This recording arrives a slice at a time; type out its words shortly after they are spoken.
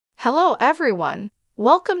Hello everyone,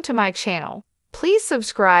 welcome to my channel. Please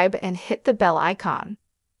subscribe and hit the bell icon.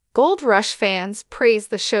 Gold Rush fans praise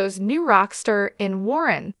the show's new rockstar in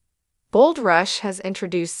Warren. Gold Rush has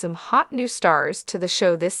introduced some hot new stars to the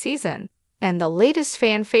show this season, and the latest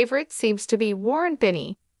fan favorite seems to be Warren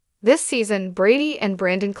Binney. This season, Brady and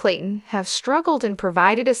Brandon Clayton have struggled and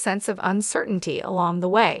provided a sense of uncertainty along the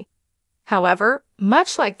way. However,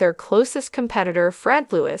 much like their closest competitor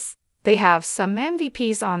Fred Lewis, they have some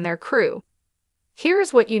MVPs on their crew.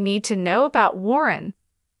 Here's what you need to know about Warren.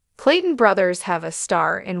 Clayton brothers have a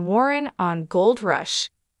star in Warren on Gold Rush.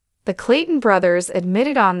 The Clayton brothers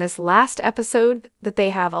admitted on this last episode that they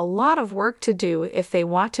have a lot of work to do if they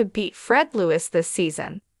want to beat Fred Lewis this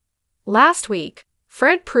season. Last week,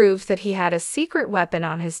 Fred proved that he had a secret weapon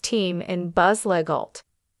on his team in Buzz Legault.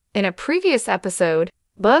 In a previous episode,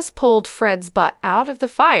 Buzz pulled Fred's butt out of the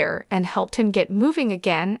fire and helped him get moving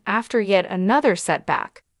again after yet another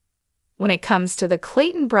setback. When it comes to the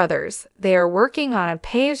Clayton brothers, they are working on a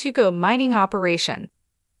pay-as-you-go mining operation.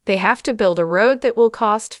 They have to build a road that will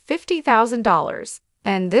cost $50,000,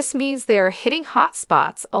 and this means they are hitting hot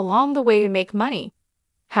spots along the way to make money.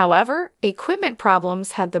 However, equipment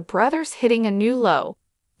problems had the brothers hitting a new low.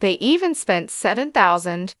 They even spent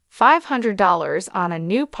 $7,500 on a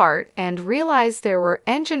new part and realized there were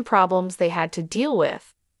engine problems they had to deal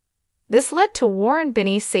with. This led to Warren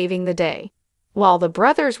Binney saving the day. While the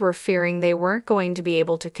brothers were fearing they weren't going to be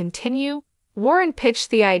able to continue, Warren pitched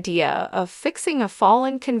the idea of fixing a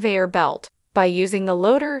fallen conveyor belt by using a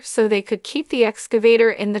loader so they could keep the excavator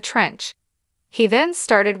in the trench. He then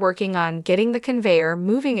started working on getting the conveyor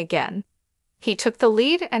moving again. He took the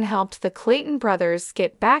lead and helped the Clayton brothers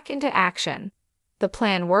get back into action. The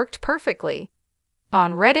plan worked perfectly.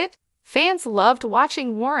 On Reddit, fans loved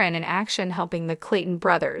watching Warren in action helping the Clayton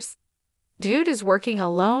brothers. "Dude is working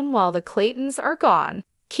alone while the Claytons are gone,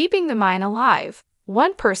 keeping the mine alive,"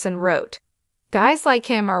 one person wrote. "Guys like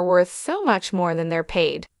him are worth so much more than they're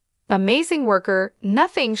paid. Amazing worker,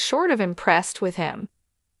 nothing short of impressed with him."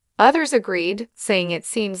 Others agreed, saying it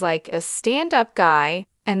seems like a stand-up guy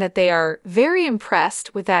and that they are very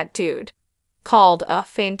impressed with that dude. Called a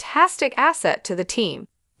fantastic asset to the team.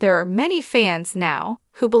 There are many fans now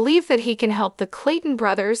who believe that he can help the Clayton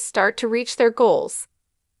brothers start to reach their goals.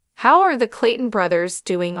 How are the Clayton brothers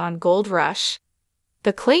doing on Gold Rush?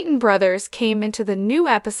 The Clayton brothers came into the new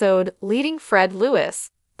episode leading Fred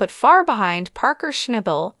Lewis, but far behind Parker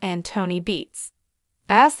Schnibel and Tony Beats.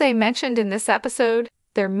 As they mentioned in this episode,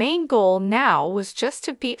 their main goal now was just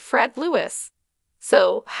to beat Fred Lewis.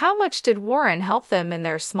 So, how much did Warren help them in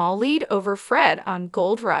their small lead over Fred on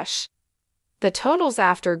Gold Rush? The totals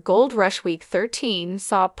after Gold Rush Week 13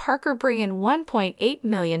 saw Parker bring in $1.8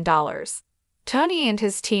 million. Tony and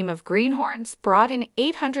his team of greenhorns brought in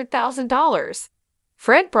 $800,000.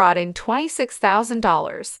 Fred brought in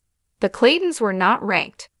 $26,000. The Claytons were not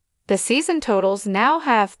ranked. The season totals now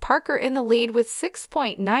have Parker in the lead with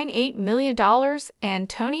 $6.98 million and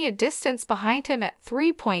Tony a distance behind him at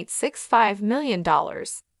 $3.65 million.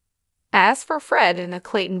 As for Fred and the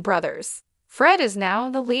Clayton brothers, Fred is now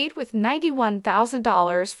in the lead with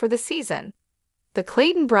 $91,000 for the season. The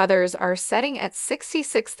Clayton brothers are setting at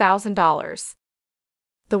 $66,000.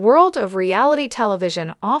 The world of reality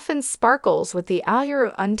television often sparkles with the allure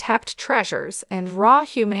of untapped treasures and raw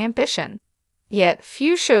human ambition. Yet,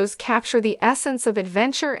 few shows capture the essence of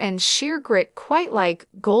adventure and sheer grit quite like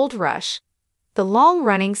Gold Rush. The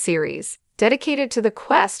long-running series, dedicated to the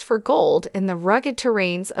quest for gold in the rugged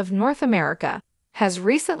terrains of North America, has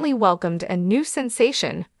recently welcomed a new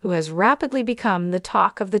sensation who has rapidly become the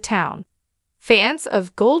talk of the town. Fans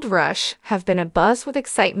of Gold Rush have been abuzz with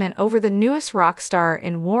excitement over the newest rockstar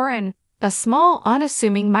in Warren, a small,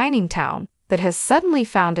 unassuming mining town that has suddenly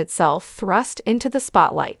found itself thrust into the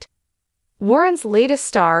spotlight. Warren's latest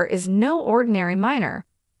star is no ordinary miner.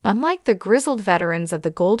 Unlike the grizzled veterans of the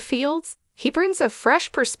gold fields, he brings a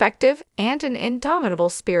fresh perspective and an indomitable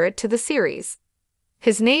spirit to the series.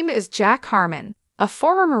 His name is Jack Harmon, a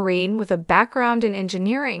former Marine with a background in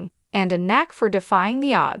engineering and a knack for defying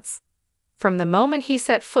the odds. From the moment he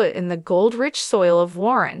set foot in the gold-rich soil of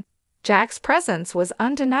Warren, Jack's presence was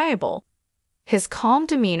undeniable. His calm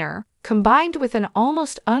demeanor, combined with an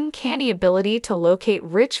almost uncanny ability to locate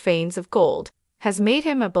rich veins of gold, has made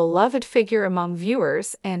him a beloved figure among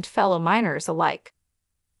viewers and fellow miners alike.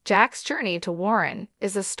 Jack's journey to Warren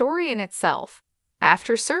is a story in itself.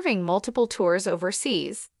 After serving multiple tours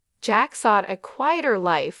overseas, Jack sought a quieter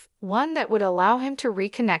life, one that would allow him to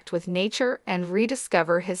reconnect with nature and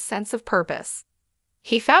rediscover his sense of purpose.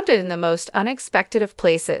 He found it in the most unexpected of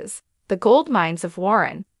places, the gold mines of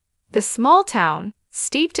Warren. This small town,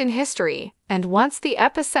 steeped in history, and once the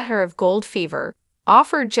epicenter of gold fever,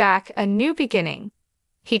 offered Jack a new beginning.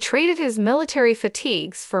 He traded his military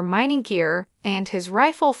fatigues for mining gear and his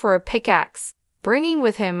rifle for a pickaxe, bringing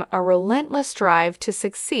with him a relentless drive to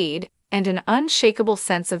succeed and an unshakable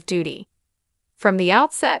sense of duty. From the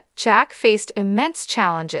outset, Jack faced immense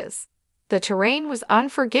challenges. The terrain was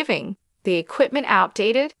unforgiving, the equipment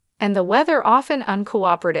outdated, and the weather often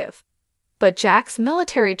uncooperative. But Jack's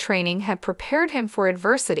military training had prepared him for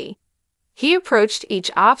adversity. He approached each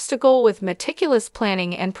obstacle with meticulous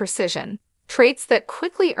planning and precision, traits that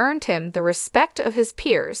quickly earned him the respect of his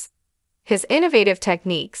peers. His innovative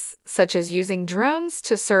techniques, such as using drones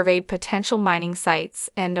to survey potential mining sites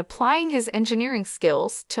and applying his engineering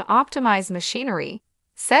skills to optimize machinery,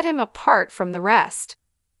 set him apart from the rest.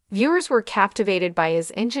 Viewers were captivated by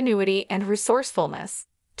his ingenuity and resourcefulness,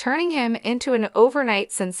 turning him into an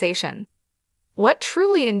overnight sensation. What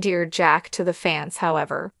truly endeared Jack to the fans,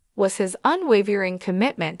 however, was his unwavering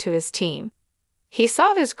commitment to his team. He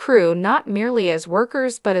saw his crew not merely as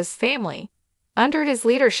workers but as family. Under his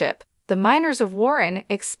leadership, the miners of Warren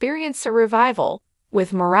experienced a revival,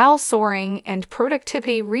 with morale soaring and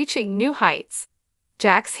productivity reaching new heights.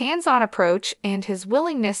 Jack's hands-on approach and his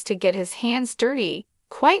willingness to get his hands dirty,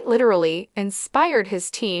 quite literally, inspired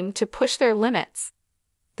his team to push their limits.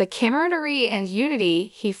 The camaraderie and unity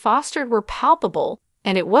he fostered were palpable,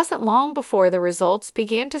 and it wasn't long before the results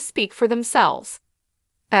began to speak for themselves.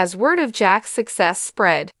 As word of Jack's success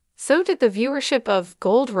spread, so did the viewership of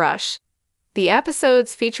Gold Rush. The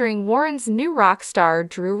episodes featuring Warren's new Rockstar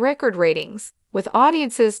drew record ratings, with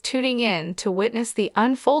audiences tuning in to witness the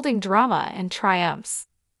unfolding drama and triumphs.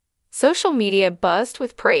 Social media buzzed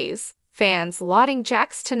with praise, fans lauding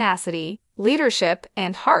Jack's tenacity, leadership,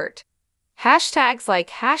 and heart. Hashtags like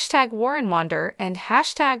 #WarrenWonder and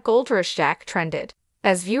 #GoldRushJack trended,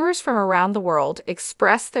 as viewers from around the world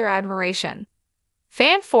expressed their admiration.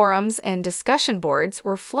 Fan forums and discussion boards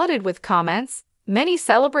were flooded with comments, many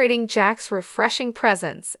celebrating Jack's refreshing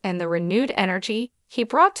presence and the renewed energy he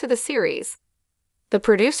brought to the series. The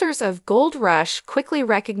producers of Gold Rush quickly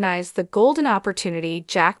recognized the golden opportunity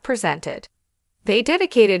Jack presented. They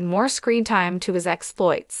dedicated more screen time to his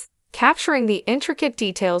exploits, capturing the intricate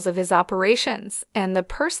details of his operations and the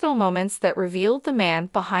personal moments that revealed the man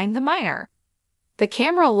behind the miner. The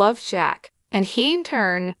camera loved Jack, and he in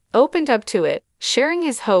turn opened up to it, sharing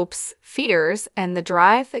his hopes, fears, and the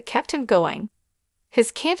drive that kept him going.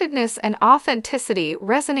 His candidness and authenticity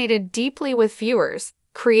resonated deeply with viewers,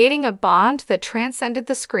 creating a bond that transcended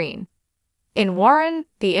the screen. In Warren,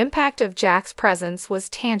 the impact of Jack's presence was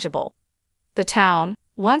tangible. The town,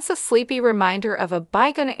 once a sleepy reminder of a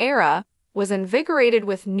bygone era, was invigorated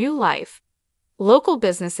with new life. Local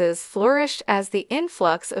businesses flourished as the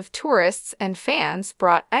influx of tourists and fans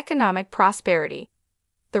brought economic prosperity.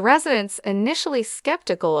 The residents, initially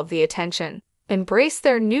skeptical of the attention, embraced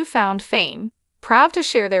their newfound fame, proud to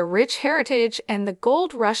share their rich heritage and the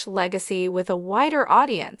Gold Rush legacy with a wider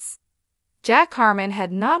audience. Jack Harmon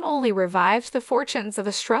had not only revived the fortunes of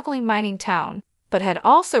a struggling mining town, but had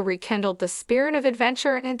also rekindled the spirit of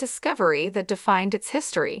adventure and discovery that defined its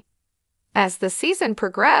history. As the season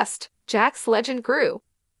progressed, Jack's legend grew.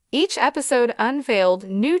 Each episode unveiled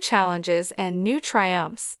new challenges and new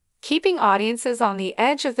triumphs, keeping audiences on the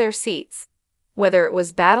edge of their seats. Whether it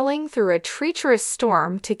was battling through a treacherous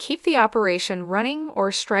storm to keep the operation running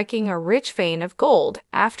or striking a rich vein of gold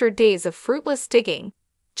after days of fruitless digging,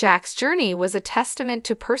 Jack's journey was a testament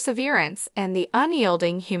to perseverance and the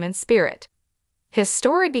unyielding human spirit. His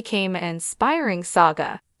story became an inspiring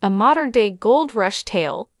saga, a modern-day Gold Rush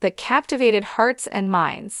tale that captivated hearts and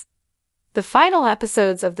minds. The final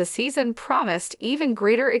episodes of the season promised even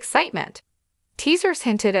greater excitement. Teasers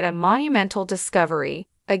hinted at a monumental discovery,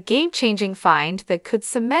 a game-changing find that could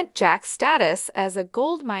cement Jack's status as a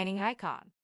gold mining icon.